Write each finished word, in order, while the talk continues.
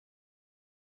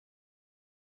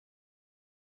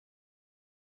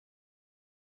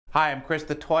Hi, I'm Chris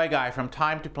the Toy Guy from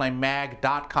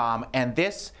TimeToPlayMag.com, and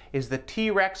this is the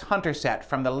T-Rex Hunter set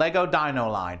from the LEGO Dino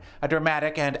line, a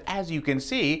dramatic and, as you can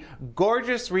see,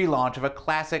 gorgeous relaunch of a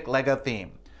classic LEGO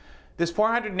theme. This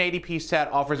 480-piece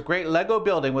set offers great LEGO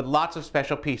building with lots of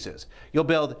special pieces. You'll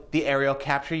build the aerial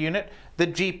capture unit, the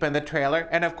Jeep and the trailer,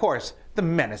 and of course, the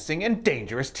menacing and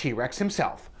dangerous T-Rex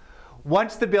himself.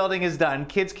 Once the building is done,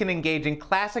 kids can engage in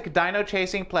classic dino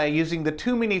chasing play using the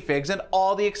 2 minifigs and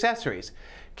all the accessories.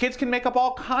 Kids can make up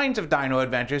all kinds of dino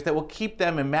adventures that will keep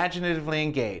them imaginatively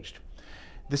engaged.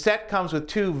 The set comes with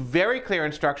 2 very clear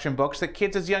instruction books that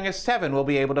kids as young as 7 will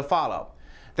be able to follow.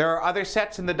 There are other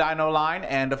sets in the Dino line,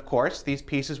 and of course, these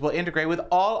pieces will integrate with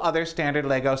all other standard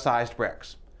LEGO-sized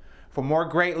bricks. For more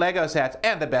great LEGO sets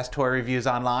and the best toy reviews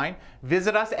online,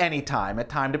 visit us anytime at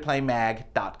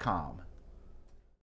TimeToPlayMag.com.